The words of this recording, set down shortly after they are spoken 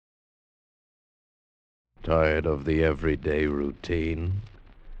Tired of the everyday routine?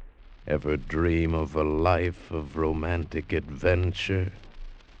 Ever dream of a life of romantic adventure?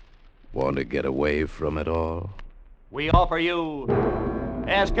 Want to get away from it all? We offer you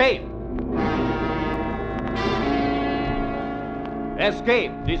Escape.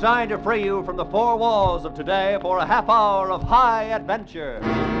 Escape, designed to free you from the four walls of today for a half hour of high adventure.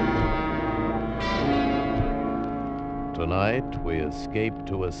 Tonight, we escape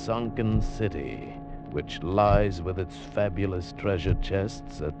to a sunken city, which lies with its fabulous treasure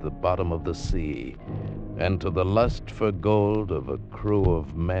chests at the bottom of the sea, and to the lust for gold of a crew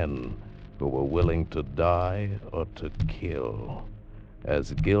of men who were willing to die or to kill.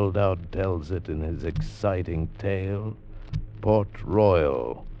 As Gildoud tells it in his exciting tale, Port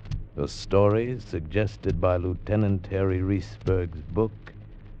Royal, a story suggested by Lieutenant Harry Reesberg's book,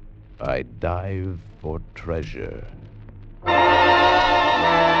 I Dive for Treasure.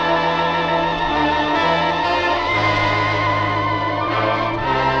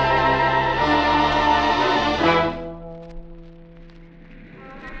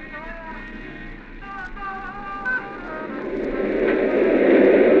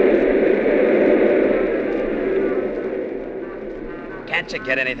 Can't you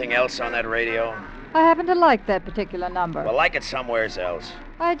get anything else on that radio? I happen to like that particular number. Well, like it somewheres else.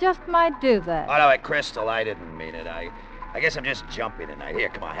 I just might do that. Oh, no, Crystal, I didn't mean it. I guess I'm just jumpy tonight. Here,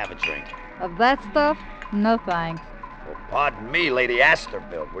 come on, have a drink. Of that stuff? No thanks. Well, pardon me, Lady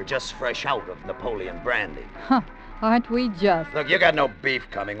Astorbilt. We're just fresh out of Napoleon brandy. Huh, aren't we just? Look, you got no beef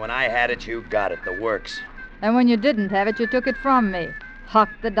coming. When I had it, you got it. The works. And when you didn't have it, you took it from me.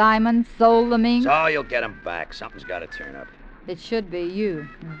 Hucked the diamonds, sold the mink. So you'll get 'em back. Something's got to turn up. It should be you,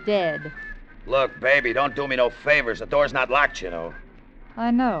 dead. Look, baby, don't do me no favors. The door's not locked, you know. I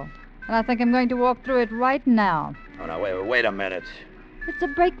know. And I think I'm going to walk through it right now. Oh, now, wait a minute. It's a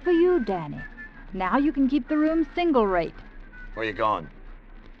break for you, Danny. Now you can keep the room single rate. Where you going?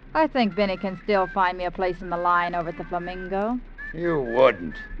 I think Benny can still find me a place in the line over at the Flamingo. You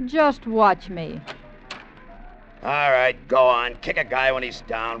wouldn't. Just watch me. All right, go on. Kick a guy when he's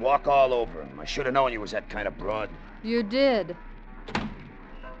down. Walk all over him. I should have known you was that kind of broad. You did.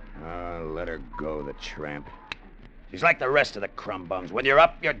 Let her go, the tramp. She's like the rest of the crumb bums. When you're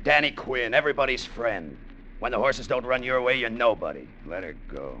up, you're Danny Quinn, everybody's friend. When the horses don't run your way, you're nobody. Let her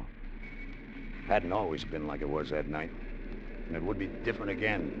go. Hadn't always been like it was that night. And it would be different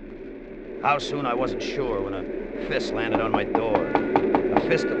again. How soon, I wasn't sure when a fist landed on my door. A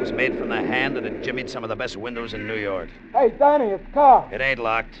fist that was made from the hand that had jimmied some of the best windows in New York. Hey, Danny, it's Carl. It ain't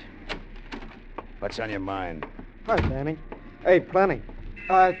locked. What's on your mind? Hi, Danny. Hey, plenty.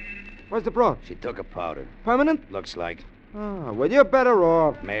 Where's the broad? She took a powder. Permanent? Looks like. Oh, well, you're better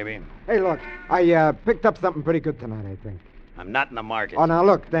off. Maybe. Hey, look, I picked up something pretty good tonight, I think. I'm not in the market. Oh, now,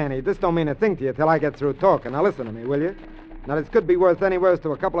 look, Danny, this don't mean a thing to you till I get through talking. Now, listen to me, will you? Now, this could be worth anywhere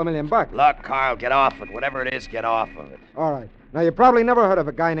to a couple of $1,000,000. Look, Carl, get off it. Whatever it is, get off of it. All right. Now, you probably never heard of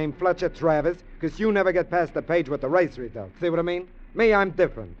a guy named Fletcher Travis, because you never get past the page with the race results. See what I mean? Me, I'm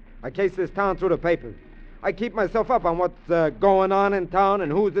different. I case this town through the papers. I keep myself up on what's going on in town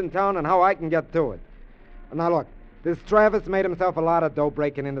and who's in town and how I can get to it. Now, look, this Travis made himself a lot of dough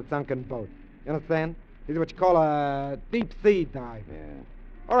breaking into sunken boats. You understand? He's what you call a deep-sea diver.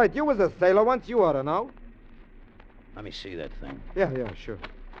 Yeah. All right, you was a sailor once. You ought to know. Let me see that thing. Yeah, sure.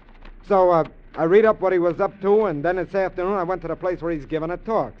 So, I read up what he was up to, and then this afternoon I went to the place where he's giving a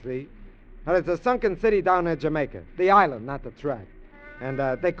talk, see? Now, there's a sunken city down near Jamaica. The island, not the track. And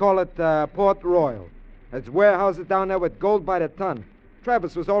they call it Port Royal. There's warehouses down there with gold by the ton.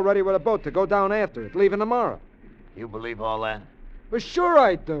 Travis was all ready with a boat to go down after it, leaving tomorrow. You believe all that? Well, sure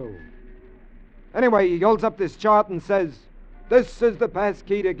I do. Anyway, he holds up this chart and says, "This is the pass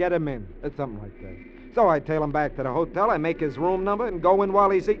key to get him in." It's something like that. So I tail him back to the hotel, I make his room number, and go in while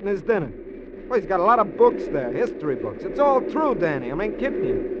he's eating his dinner. Well, he's got a lot of books there, history books. It's all true, Danny. I ain't kidding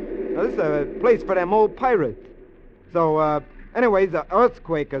you. Now, this is a place for them old pirates. So, anyways, an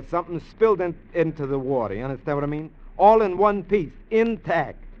earthquake or something spilled into the water. You understand what I mean? All in one piece,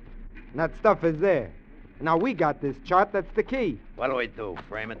 intact. And that stuff is there. Now, we got this chart. That's the key. What do we do?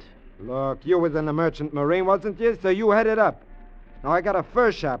 Frame it? Look, you was in the Merchant Marine, wasn't you? So you head it up. Now, I got a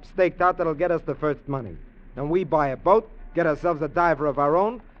fur shop staked out that'll get us the first money. Then we buy a boat, get ourselves a diver of our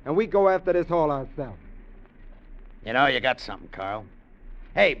own, and we go after this haul ourselves. You know, you got something, Carl.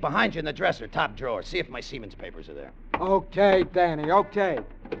 Hey, behind you in the dresser, top drawer. See if my Siemens papers are there. Okay, Danny, okay.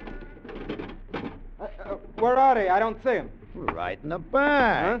 Where are they? I don't see them. Right in the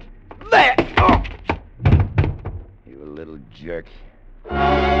back. Huh? There! Oh! You little jerk.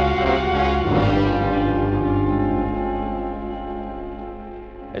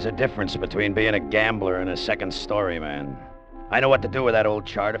 There's a difference between being a gambler and a second-story man. I know what to do with that old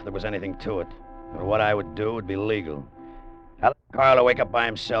chart if there was anything to it. But what I would do would be legal. I let Carlo wake up by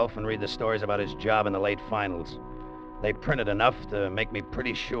himself and read the stories about his job in the late finals. They printed enough to make me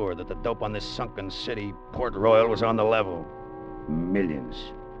pretty sure that the dope on this sunken city, Port Royal, was on the level.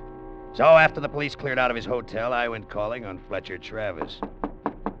 Millions. So after the police cleared out of his hotel, I went calling on Fletcher Travis.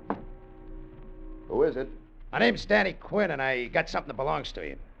 Who is it? My name's Danny Quinn, and I got something that belongs to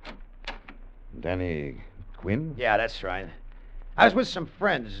you. Danny Quinn? Yeah, that's right. I was with some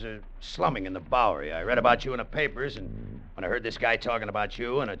friends slumming in the Bowery. I read about you in the papers, and when I heard this guy talking about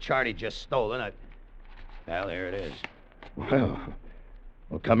you and a chart he'd just stolen, well, here it is. Well,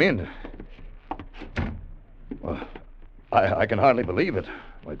 come in. Well, I can hardly believe it.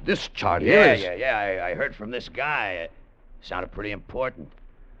 Why, this chart here is... Yeah. I heard from this guy. It sounded pretty important.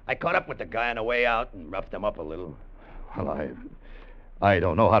 I caught up with the guy on the way out and roughed him up a little. Well, I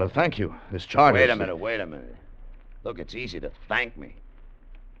don't know how to thank you. This chart Wait a minute. Look, it's easy to thank me.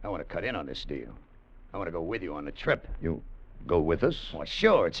 I want to cut in on this deal. I want to go with you on the trip. You go with us? Well,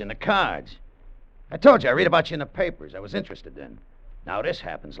 sure, it's in the cards. I told you, I read about you in the papers. I was interested then. Now this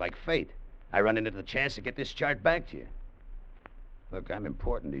happens like fate. I run into the chance to get this chart back to you. Look, I'm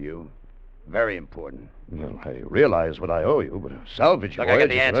important to you. Very important. Well, I realize what I owe you, but a salvage Look, voyage I got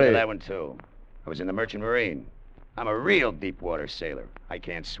the is answer very... to that one, too. I was in the Merchant Marine. I'm a real deep-water sailor. I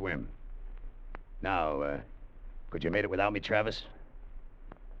can't swim. Now, could you have made it without me, Travis?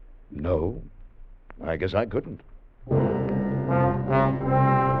 No, I guess I couldn't.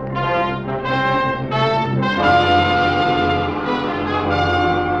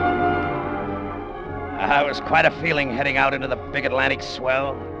 It was quite a feeling heading out into the big Atlantic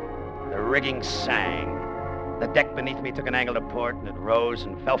swell. The rigging sang. The deck beneath me took an angle to port, and it rose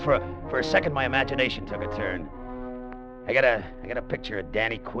and fell. For a second, my imagination took a turn. I got a picture of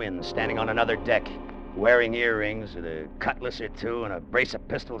Danny Quinn standing on another deck, wearing earrings with a cutlass or two and a brace of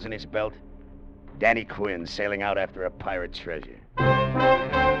pistols in his belt. Danny Quinn sailing out after a pirate treasure.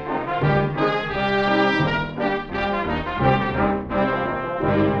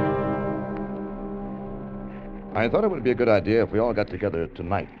 I thought it would be a good idea if we all got together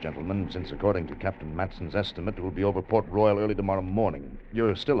tonight, gentlemen, since according to Captain Matson's estimate, it will be over Port Royal early tomorrow morning.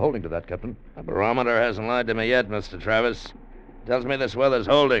 You're still holding to that, Captain? The barometer hasn't lied to me yet, Mr. Travis. Tells me this weather's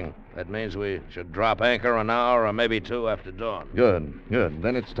holding. That means we should drop anchor an hour or maybe two after dawn. Good.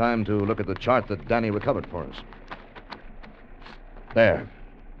 Then it's time to look at the chart that Danny recovered for us. There.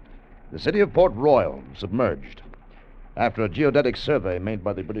 The city of Port Royal, submerged. After a geodetic survey made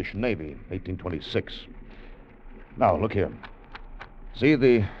by the British Navy, 1826. Now, look here. See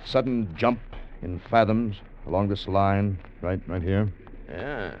the sudden jump in fathoms along this line, right here?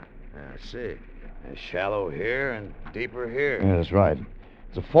 Yeah, I see. Shallow here and deeper here. Yeah, that's right.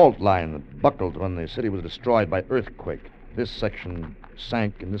 It's a fault line that buckled when the city was destroyed by earthquake. This section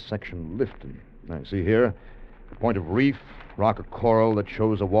sank and this section lifted. Now, see here? A point of reef, rock or coral that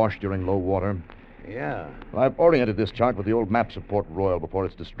shows awash during low water. Yeah. Well, I've oriented this chart with the old maps of Port Royal before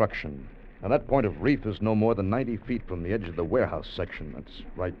its destruction. Now, that point of reef is no more than 90 feet from the edge of the warehouse section. That's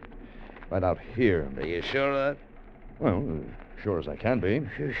right out here. Are you sure of that? Well, sure as I can be.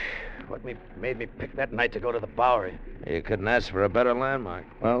 What made me pick that night to go to the Bowery? You couldn't ask for a better landmark.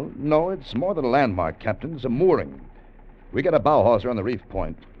 Well, no, it's more than a landmark, Captain. It's a mooring. We get a bow hawser on the reef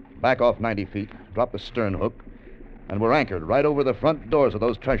point, back off 90 feet, drop the stern hook, and we're anchored right over the front doors of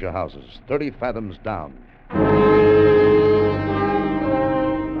those treasure houses, 30 fathoms down.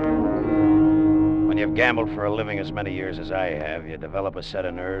 When you've gambled for a living as many years as I have, you develop a set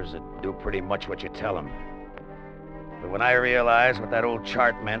of nerves that do pretty much what you tell them. But when I realized what that old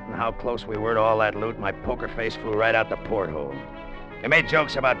chart meant and how close we were to all that loot, my poker face flew right out the porthole. They made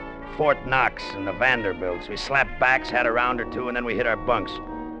jokes about Fort Knox and the Vanderbilts. We slapped backs, had a round or two, and then we hit our bunks.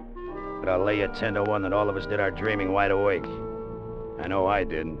 But I'll lay you 10-1 that all of us did our dreaming wide awake. I know I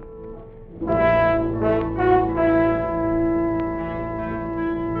did.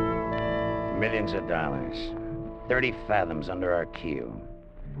 Millions of dollars. 30 fathoms under our keel.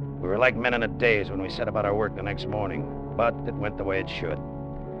 We were like men in a daze when we set about our work the next morning, but it went the way it should.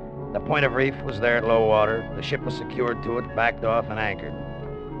 The point of reef was there at low water. The ship was secured to it, backed off, and anchored.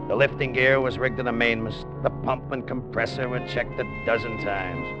 The lifting gear was rigged to the mainmast. The pump and compressor were checked a dozen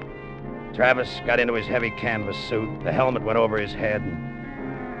times. Travis got into his heavy canvas suit. The helmet went over his head.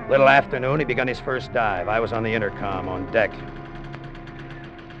 Little afternoon, he begun his first dive. I was on the intercom on deck.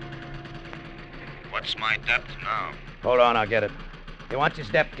 What's my depth now? Hold on, I'll get it. You want his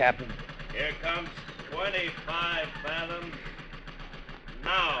depth, Captain? Here comes 25 fathoms.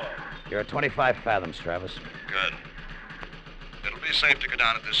 Now. You're at 25 fathoms, Travis. Good. Little It'll be safe to go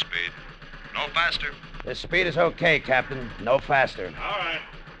down at this speed. No faster. This speed is okay, Captain. No faster. All right.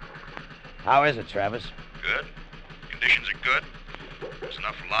 How is it, Travis? Good. Conditions are good. There's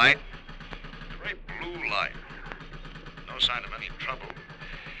enough light. Great blue light. No sign of any trouble.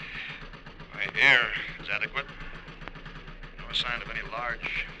 My air is adequate. No sign of any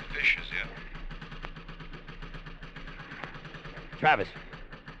large fish as yet. Travis.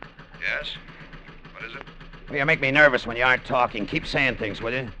 Yes? What is it? Well, you make me nervous when you aren't talking. Keep saying things,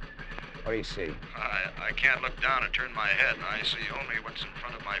 will you? What do you see? I can't look down and turn my head. I see only what's in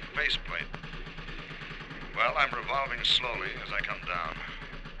front of my faceplate. Well, I'm revolving slowly as I come down.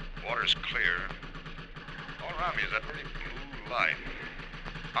 Water's clear. All around me is that very blue light.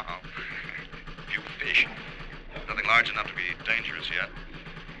 Uh-oh. Few fish. Nothing large enough to be dangerous yet.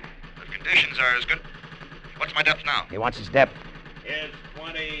 The conditions are as good. What's my depth now? He wants his depth. Is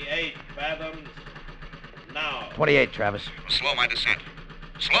 28 fathoms now. 28, Travis. Slow my descent.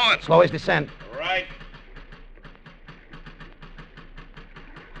 Slow it. Slow his descent. Right.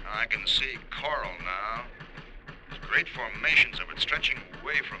 I can see coral now. There's great formations of it stretching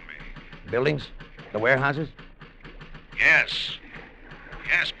away from me. Buildings? The warehouses? Yes.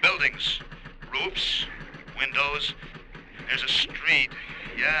 Yes, buildings. Roofs. Windows. There's a street.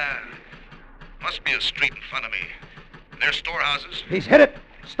 Yeah. Must be a street in front of me. There's storehouses. He's hit it.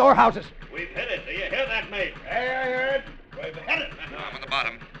 Storehouses. We've hit it. Do you hear that, mate? Hey, I heard. We've hit it. No, I'm on the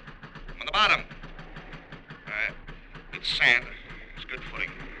bottom. I'm on the bottom. All right. It's sand. It's good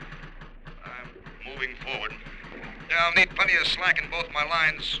footing. I'm moving forward. Yeah, I'll need plenty of slack in both my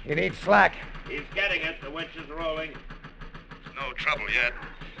lines. He needs slack. He's getting it. The winch is rolling. There's no trouble yet.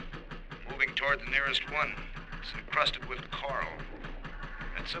 Moving toward the nearest one. It's encrusted with coral.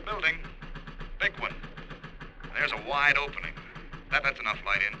 It's a building. Big one. There's a wide opening. That lets enough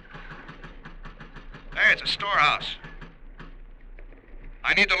light in. There, it's a storehouse.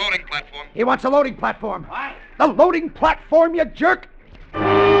 I need the loading platform. He wants a loading platform. What? The loading platform, you jerk! We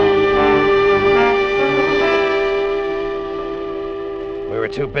were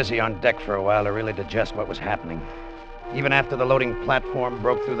too busy on deck for a while to really digest what was happening. Even after the loading platform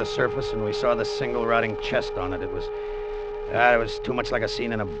broke through the surface and we saw the single rotting chest on it, it was too much like a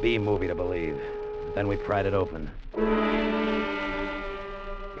scene in a B movie to believe. But then we pried it open.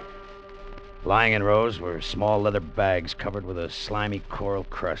 Lying in rows were small leather bags covered with a slimy coral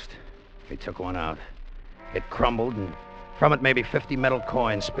crust. We took one out. It crumbled, and from it maybe 50 metal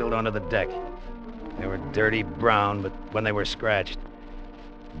coins spilled onto the deck. They were dirty brown, but when they were scratched,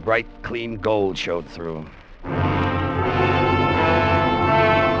 bright, clean gold showed through.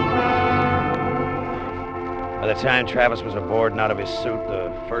 By the time Travis was aboard and out of his suit,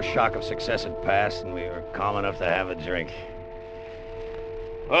 the first shock of success had passed, and we were calm enough to have a drink.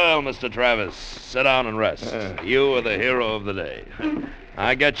 Well, Mr. Travis, sit down and rest. You are the hero of the day.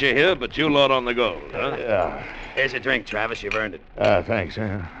 I got you here, but you load on the gold, huh? Yeah. Here's your drink, Travis. You've earned it. Thanks.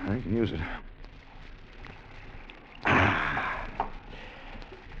 I can use it.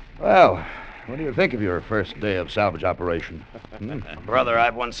 Well, what do you think of your first day of salvage operation? Brother,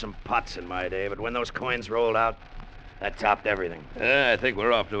 I've won some pots in my day, but when those coins rolled out, that topped everything. I think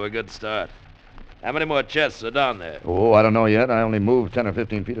we're off to a good start. How many more chests are down there? Oh, I don't know yet. I only moved 10 or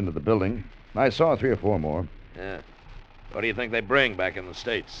 15 feet into the building. I saw 3 or 4 more. Yeah. What do you think they bring back in the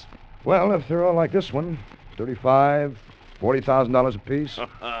States? Well, if they're all like this one, $35,000, $40,000 apiece.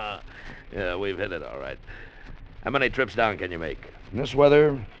 Yeah, we've hit it all right. How many trips down can you make? In this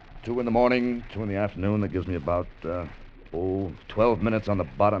weather, 2 in the morning, 2 in the afternoon. That gives me about, 12 minutes on the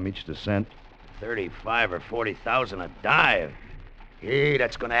bottom each descent. 35 or 40,000 a dive. Hey,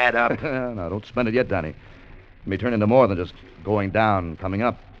 that's going to add up. No, don't spend it yet, Danny. It may turn into more than just going down and coming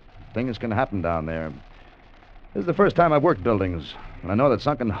up. Things can happen down there. This is the first time I've worked buildings, and I know that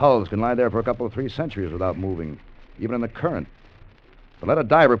sunken hulls can lie there for a couple of 3 centuries without moving, even in the current. But let a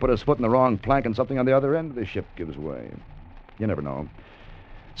diver put his foot in the wrong plank and something on the other end of the ship gives way. You never know.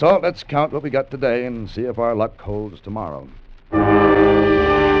 So let's count what we got today and see if our luck holds tomorrow.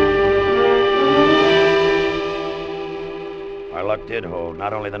 Our luck did hold,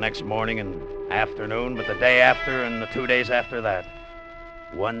 not only the next morning and afternoon, but the day after and the 2 days after that.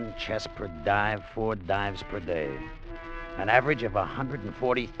 1 chest per dive, 4 dives per day. An average of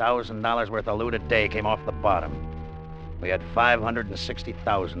 $140,000 worth of loot a day came off the bottom. We had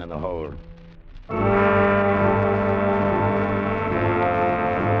 $560,000 in the hold.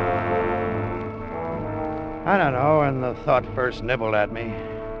 I don't know, and the thought first nibbled at me.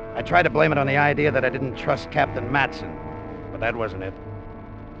 I tried to blame it on the idea that I didn't trust Captain Matson, but that wasn't it.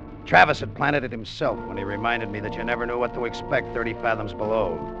 Travis had planted it himself when he reminded me that you never knew what to expect 30 fathoms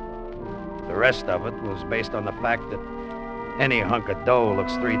below. The rest of it was based on the fact that Any hunk of dough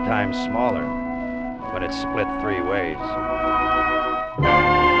looks 3 times smaller when it's split 3 ways.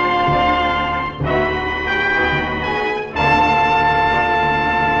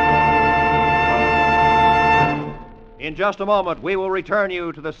 In just a moment, we will return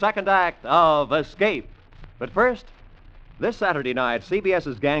you to the second act of Escape. But first, this Saturday night,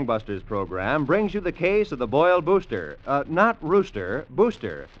 CBS's Gangbusters program brings you the case of the boiled booster. Not rooster,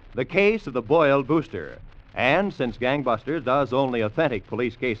 booster. The case of the boiled booster. And since Gangbusters does only authentic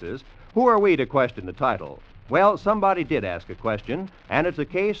police cases, who are we to question the title? Well, somebody did ask a question, and it's a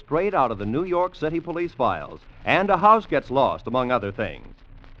case straight out of the New York City police files. And a house gets lost, among other things.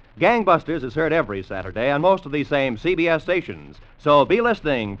 Gangbusters is heard every Saturday on most of these same CBS stations. So be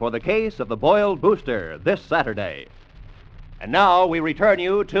listening for the case of the boiled booster this Saturday. And now we return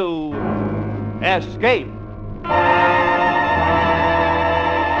you to Escape.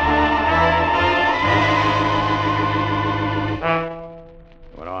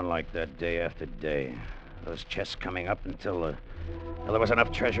 Went on like that day after day. Those chests coming up until there was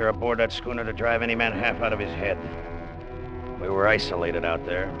enough treasure aboard that schooner to drive any man half out of his head. We were isolated out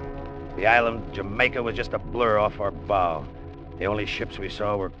there. The island of Jamaica was just a blur off our bow. The only ships we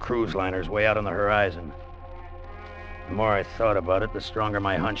saw were cruise liners way out on the horizon. The more I thought about it, the stronger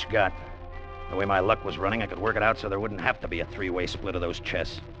my hunch got. The way my luck was running, I could work it out so there wouldn't have to be a 3-way split of those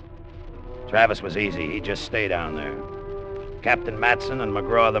chests. Travis was easy. He'd just stay down there. Captain Matson and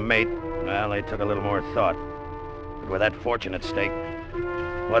McGraw, the mate, well, they took a little more thought. But with that fortune at stake,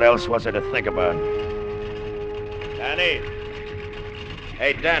 what else was there to think about? Danny.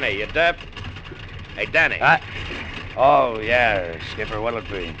 Hey, Danny, you deaf? Hey, Danny. Oh, yeah, Skipper, what'll it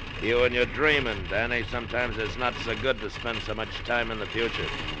be? You and your dreaming, Danny. Sometimes it's not so good to spend so much time in the future.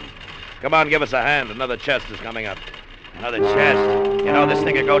 Come on, give us a hand. Another chest is coming up. Another chest? You know this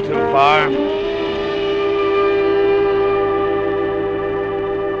thing could go too far.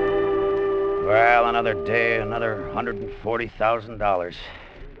 Well, another day, another $140,000.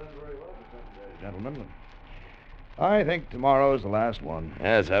 Gentlemen, I think tomorrow's the last one.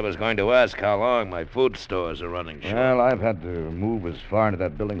 Yes, I was going to ask how long. My food stores are running short. Well, I've had to move as far into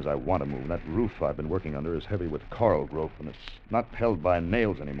that building as I want to move. That roof I've been working under is heavy with coral growth, and it's not held by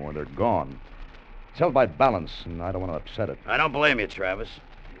nails anymore. They're gone. It's held by balance, and I don't want to upset it. I don't blame you, Travis.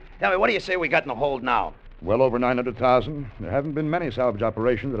 Tell me, what do you say we got in the hold now? Well over 900,000. There haven't been many salvage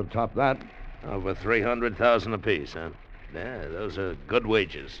operations that have topped that. Over 300,000 apiece, huh? Yeah, those are good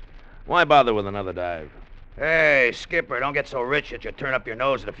wages. Why bother with another dive? Hey, Skipper, don't get so rich that you turn up your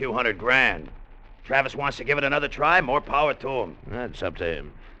nose at a few $100,000. Travis wants to give it another try, more power to him. That's up to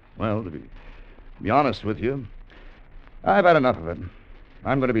him. Well, to be honest with you, I've had enough of it.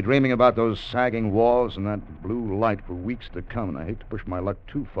 I'm going to be dreaming about those sagging walls and that blue light for weeks to come, and I hate to push my luck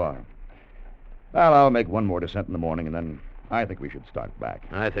too far. Well, I'll make one more descent in the morning, and then I think we should start back.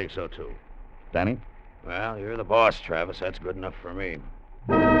 I think so, too. Danny? Well, you're the boss, Travis. That's good enough for me.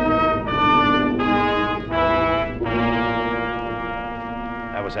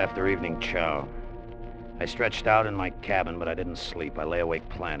 That was after evening chow. I stretched out in my cabin, but I didn't sleep. I lay awake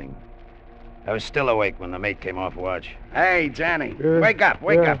planning. I was still awake when the mate came off watch. Hey, Johnny. Wake up.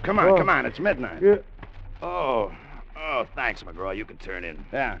 Come on. It's midnight. Oh, thanks, McGraw. You can turn in.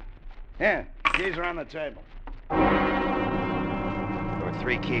 Yeah. Here, keys are on the table. There were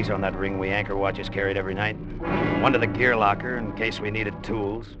 3 keys on that ring we anchor watches carried every night. One to the gear locker in case we needed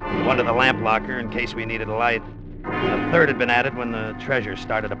tools. One to the lamp locker in case we needed light. A third had been added when the treasure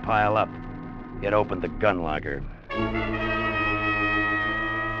started to pile up. It opened the gun locker.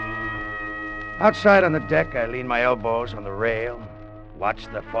 Outside on the deck, I leaned my elbows on the rail,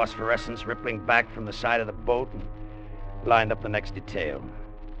 watched the phosphorescence rippling back from the side of the boat, and lined up the next detail.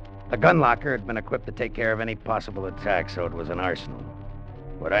 The gun locker had been equipped to take care of any possible attack, so it was an arsenal.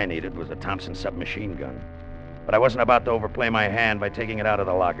 What I needed was a Thompson submachine gun. But I wasn't about to overplay my hand by taking it out of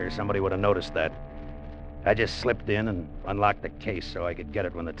the locker. Somebody would have noticed that. I just slipped in and unlocked the case so I could get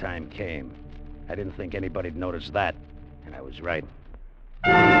it when the time came. I didn't think anybody'd notice that, and I was right.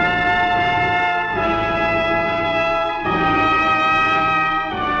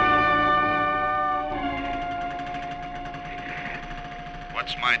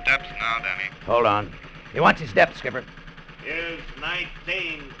 What's my depth now, Danny? Hold on. He wants his depth, Skipper. Here's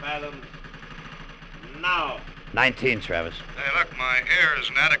 19 fathoms. Now. 19, Travis. Hey, look, my air is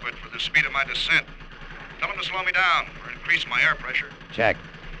inadequate for the speed of my descent. Tell him to slow me down or increase my air pressure. Check.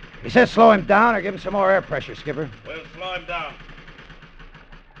 He says slow him down or give him some more air pressure, Skipper. We'll slow him down.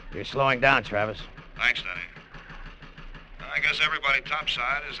 You're slowing down, Travis. Thanks, Danny. I guess everybody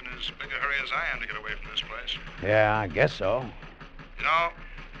topside is in as big a hurry as I am to get away from this place. Yeah, I guess so. You know,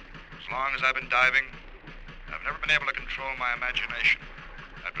 as long as I've been diving, I've I've never been able to control my imagination.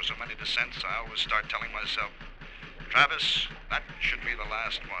 After so many descents, I always start telling myself, Travis, that should be the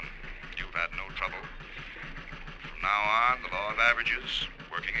last one. You've had no trouble. From now on, the law of averages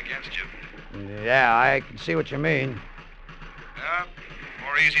working against you. Yeah, I can see what you mean. Yeah, the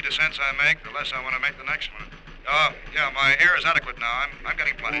more easy descents I make, the less I want to make the next one. Yeah, my air is adequate now. I'm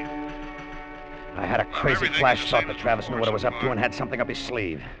getting plenty. I had a crazy flash thought that Travis knew what I was up to and had something up his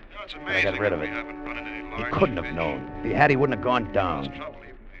sleeve. It's But I got rid of it. we haven't run into any He large couldn't have individual. known. If he had, he wouldn't have gone down. Trouble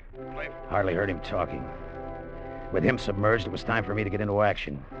even. Blame- Hardly heard him talking. With him submerged, it was time for me to get into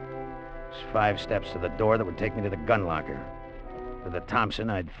action. It was 5 steps to the door that would take me to the gun locker. To the Thompson,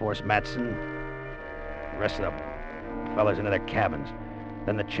 I'd force Matson, the rest of the fellas into their cabins.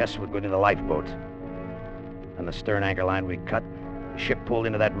 Then the chest would go into the lifeboat. And the stern anchor line we'd cut, the ship pulled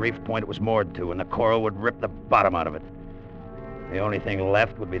into that reef point it was moored to, and the coral would rip the bottom out of it. The only thing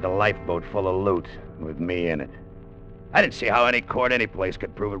left would be the lifeboat full of loot, with me in it. I didn't see how any court any place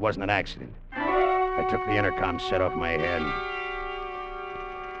could prove it wasn't an accident. I took the intercom set off my head.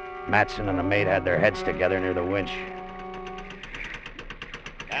 Matson and the mate had their heads together near the winch.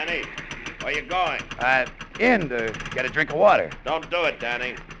 Danny, where you going? In to get a drink of water. Don't do it,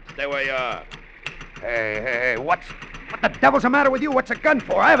 Danny. Stay where you are. Hey, what the devil's the matter with you? What's a gun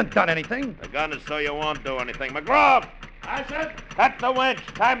for? I haven't done anything. The gun is so you won't do anything. McGraw! I said, cut the winch.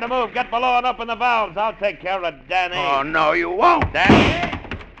 Time to move. Get below and open the valves. I'll take care of Danny. Oh, no, you won't. Danny!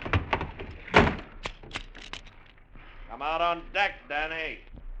 Come out on deck, Danny.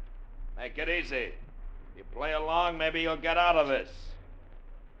 Make it easy. You play along, maybe you'll get out of this.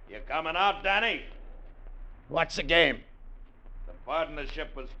 You coming out, Danny? What's the game? The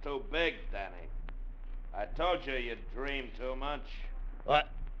partnership was too big, Danny. I told you you'd dream too much. What?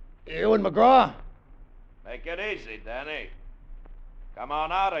 You and McGraw? Make it easy, Danny. Come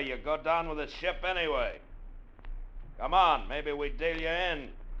on out or you go down with the ship anyway. Come on, maybe we deal you in.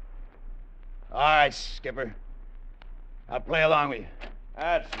 All right, Skipper. I'll play along with you.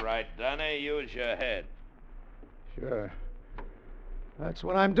 That's right, Danny. Use your head. Sure. That's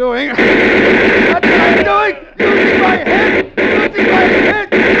what I'm doing. That's what I'm doing! Using my head! Using my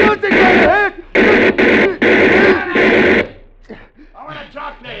head! Using my head! I want to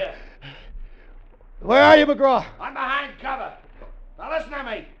talk to you. Where are you, McGraw? I'm behind cover. Now listen to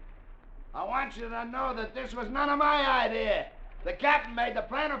me. I want you to know that this was none of my idea. The captain made the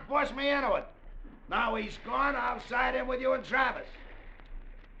plan and forced me into it. Now he's gone, I'll side in with you and Travis.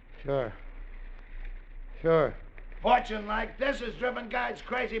 Sure. Sure. Fortune like this has driven guys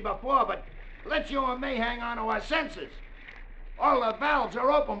crazy before, but let you and me hang on to our senses. All the valves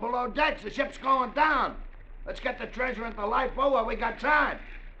are open below decks. The ship's going down. Let's get the treasure into the lifeboat while we got time.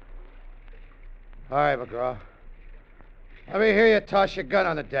 All right, McGraw. Let me hear you toss your gun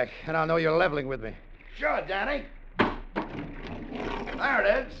on the deck, and I'll know you're leveling with me. Sure, Danny. There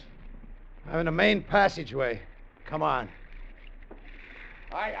it is. I'm in the main passageway. Come on.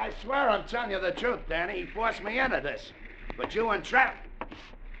 I swear I'm telling you the truth, Danny. He forced me into this. But you and Travis...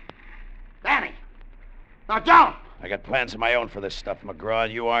 Danny! Now don't! I got plans of my own for this stuff, McGraw,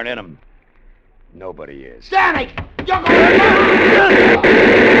 and you aren't in them. Nobody is. Danny! You're going to...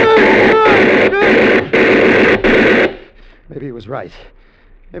 Maybe he was right.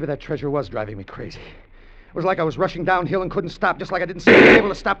 Maybe that treasure was driving me crazy. It was like I was rushing downhill and couldn't stop, just like I didn't seem to be able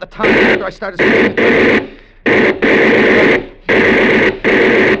to stop the Thompson after I started screaming.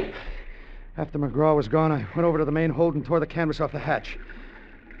 After McGraw was gone, I went over to the main hold and tore the canvas off the hatch.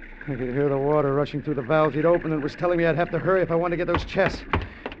 I could hear the water rushing through the valves he'd opened, and it was telling me I'd have to hurry if I wanted to get those chests.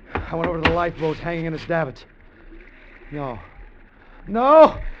 I went over to the lifeboats hanging in its davits. No.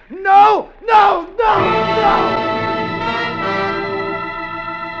 No! No! No! No! No!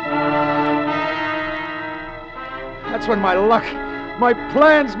 That's when my luck, my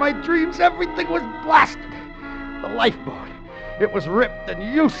plans, my dreams, everything was blasted. The lifeboat. It was ripped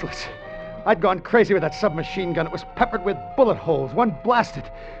and useless. I'd gone crazy with that submachine gun. It was peppered with bullet holes. One blasted,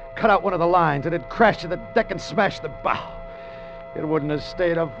 cut out one of the lines. It had crashed to the deck and smashed the bow. It wouldn't have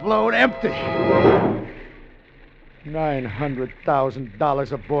stayed afloat empty.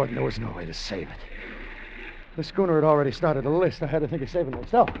 $900,000 aboard, and there was no way to save it. The schooner had already started a list. I had to think of saving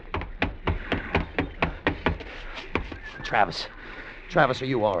myself. Travis, are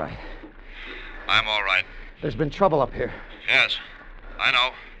you all right? I'm all right. There's been trouble up here. Yes, I know.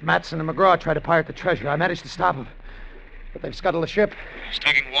 Matson and McGraw tried to pirate the treasure. I managed to stop them. But they've scuttled the ship. He's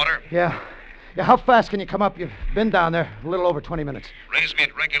taking water. Yeah, how fast can you come up? You've been down there a little over 20 minutes. Raise me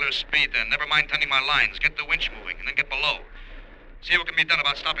at regular speed, then. Never mind tending my lines. Get the winch moving, and then get below. See what can be done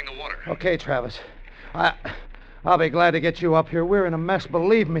about stopping the water. Okay, Travis. I'll be glad to get you up here. We're in a mess,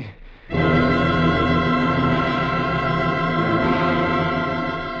 believe me.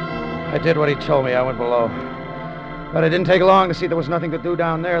 I did what he told me. I went below. But it didn't take long to see there was nothing to do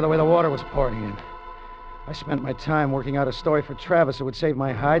down there the way the water was pouring in. I spent my time working out a story for Travis that would save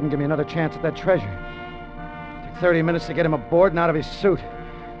my hide and give me another chance at that treasure. It took 30 minutes to get him aboard and out of his suit.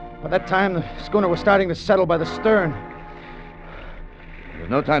 By that time, the schooner was starting to settle by the stern. There's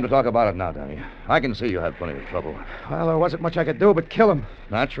no time to talk about it now, Danny. I can see you have plenty of trouble. Well, there wasn't much I could do but kill him.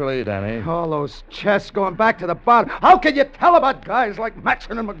 Naturally, Danny. All those chests going back to the bottom. How can you tell about guys like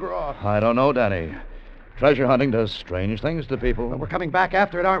Matson and McGraw? I don't know, Danny. Treasure hunting does strange things to people. But we're coming back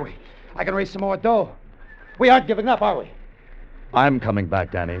after it, aren't we? I can raise some more dough. We aren't giving up, are we? I'm coming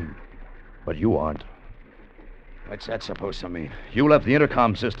back, Danny. But you aren't. What's that supposed to mean? You left the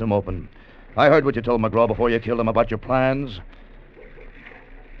intercom system open. I heard what you told McGraw before you killed him about your plans.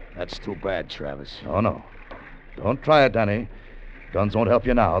 That's too bad, Travis. Oh, no. Don't try it, Danny. Guns won't help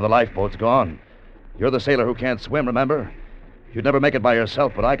you now. The lifeboat's gone. You're the sailor who can't swim, remember? You'd never make it by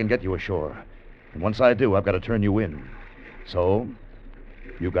yourself, but I can get you ashore. And once I do, I've got to turn you in. So,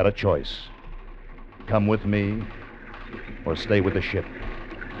 you've got a choice. Come with me, or stay with the ship.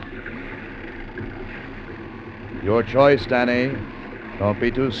 Your choice, Danny. Don't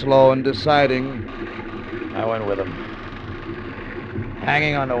be too slow in deciding. I went with him.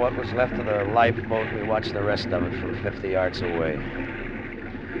 Hanging onto what was left of the lifeboat, we watched the rest of it from 50 yards away.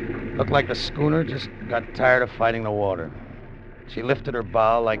 Looked like the schooner just got tired of fighting the water. She lifted her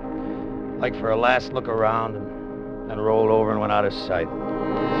bow like for a last look around and then rolled over and went out of sight.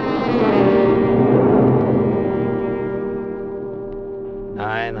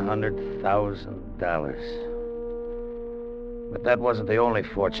 $900,000. But that wasn't the only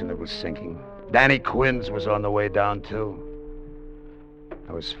fortune that was sinking. Danny Quinn's was on the way down, too.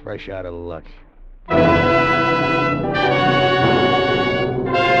 I was fresh out of luck.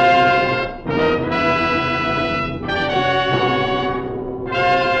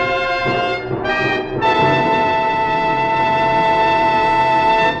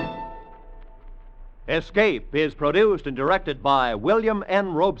 Escape is produced and directed by William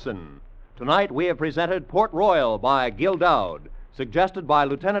N. Robeson. Tonight we have presented Port Royal by Gil Dowd, suggested by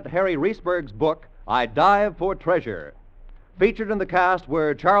Lieutenant Harry Reesberg's book, I Dive for Treasure. Featured in the cast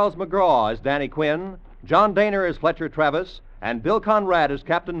were Charles McGraw as Danny Quinn, John Daner as Fletcher Travis, and Bill Conrad as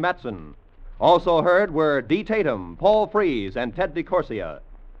Captain Matson. Also heard were Dee Tatum, Paul Frees, and Ted DeCorsia.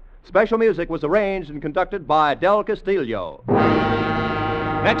 Special music was arranged and conducted by Del Castillo.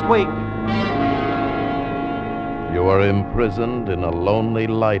 Next week... You are imprisoned in a lonely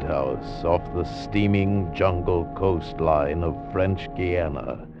lighthouse off the steaming jungle coastline of French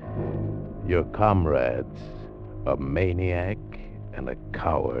Guiana. Your comrades, a maniac and a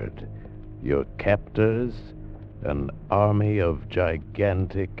coward. Your captors, an army of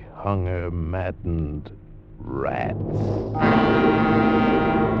gigantic, hunger-maddened rats.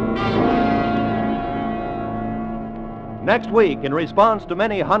 Next week, in response to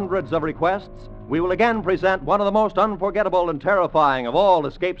many hundreds of requests, we will again present one of the most unforgettable and terrifying of all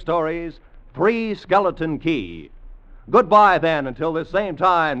escape stories, Three Skeleton Key. Goodbye, then, until this same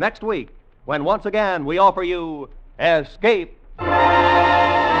time next week, when once again we offer you Escape.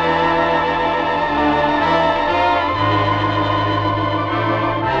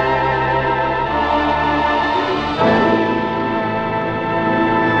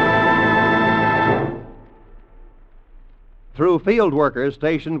 Through field workers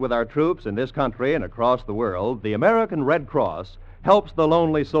stationed with our troops in this country and across the world, the American Red Cross helps the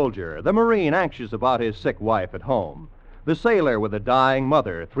lonely soldier, the Marine anxious about his sick wife at home, the sailor with a dying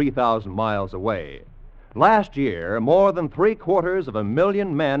mother 3,000 miles away. Last year, more than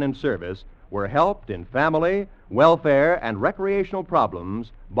 750,000 men in service were helped in family, welfare, and recreational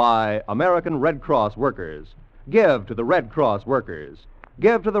problems by American Red Cross workers. Give to the Red Cross workers.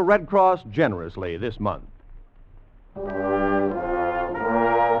 Give to the Red Cross generously this month.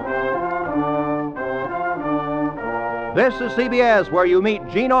 This is CBS, where you meet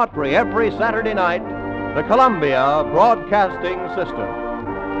Gene Autry every Saturday night, the Columbia Broadcasting System.